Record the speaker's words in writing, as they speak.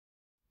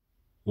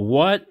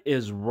What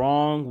is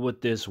wrong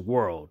with this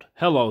world?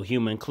 Hello,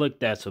 human. Click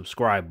that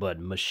subscribe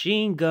button.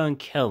 Machine Gun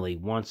Kelly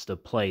wants to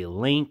play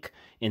Link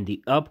in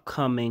the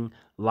upcoming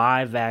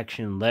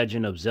live-action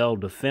Legend of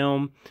Zelda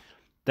film.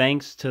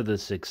 Thanks to the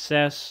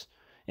success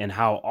and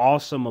how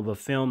awesome of a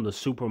film the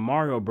Super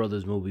Mario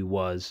Brothers movie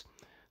was,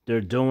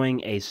 they're doing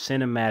a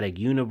cinematic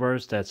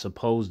universe that's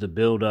supposed to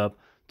build up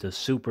to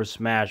Super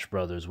Smash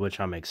Brothers,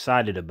 which I'm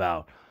excited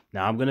about.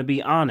 Now, I'm going to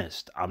be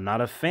honest. I'm not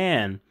a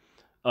fan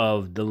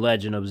of The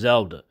Legend of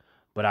Zelda,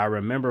 but I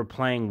remember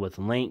playing with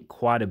Link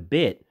quite a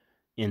bit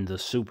in the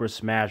Super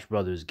Smash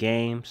Brothers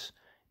games,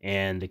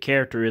 and the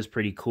character is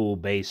pretty cool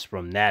based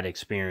from that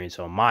experience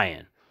on my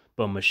end.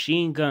 But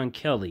Machine Gun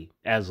Kelly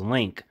as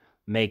Link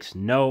makes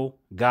no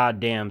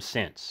goddamn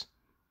sense.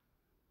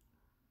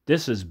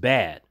 This is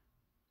bad.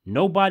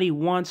 Nobody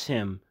wants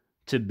him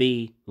to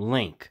be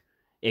Link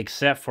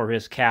except for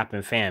his Cap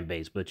and fan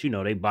base, but you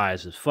know they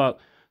biased as fuck.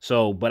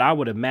 So, but I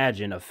would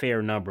imagine a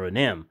fair number of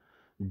them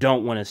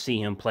don't want to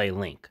see him play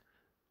Link.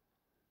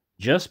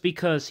 Just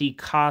because he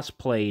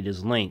cosplayed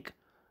as Link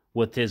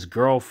with his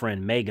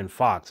girlfriend Megan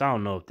Fox, I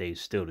don't know if they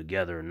still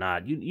together or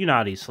not. You know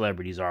how these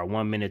celebrities are.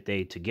 One minute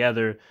they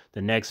together,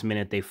 the next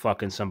minute they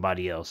fucking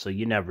somebody else. So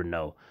you never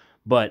know.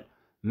 But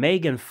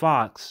Megan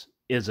Fox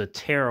is a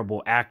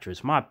terrible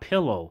actress. My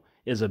Pillow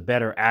is a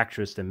better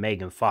actress than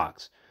Megan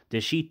Fox.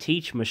 Did she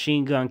teach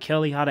Machine Gun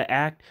Kelly how to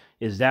act?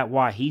 Is that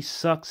why he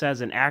sucks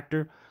as an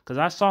actor? Because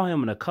I saw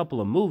him in a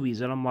couple of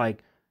movies and I'm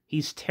like,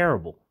 he's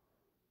terrible.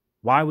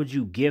 Why would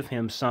you give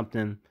him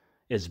something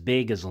as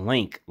big as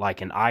Link,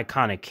 like an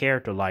iconic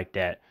character like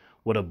that,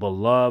 with a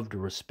beloved,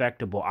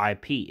 respectable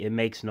IP? It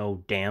makes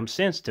no damn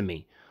sense to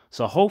me.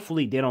 So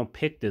hopefully they don't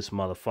pick this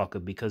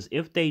motherfucker, because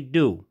if they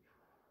do,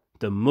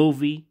 the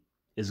movie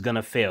is going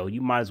to fail.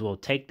 You might as well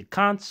take the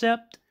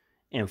concept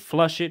and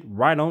flush it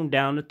right on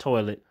down the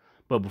toilet.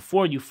 But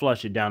before you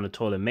flush it down the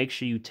toilet, make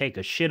sure you take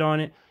a shit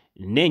on it,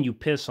 and then you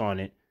piss on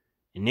it,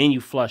 and then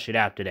you flush it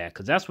after that.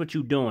 Because that's what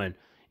you're doing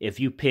if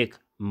you pick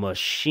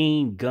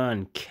Machine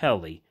Gun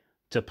Kelly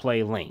to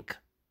play Link.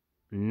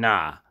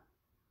 Nah,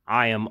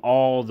 I am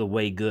all the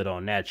way good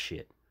on that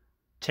shit.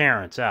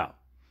 Terrence out.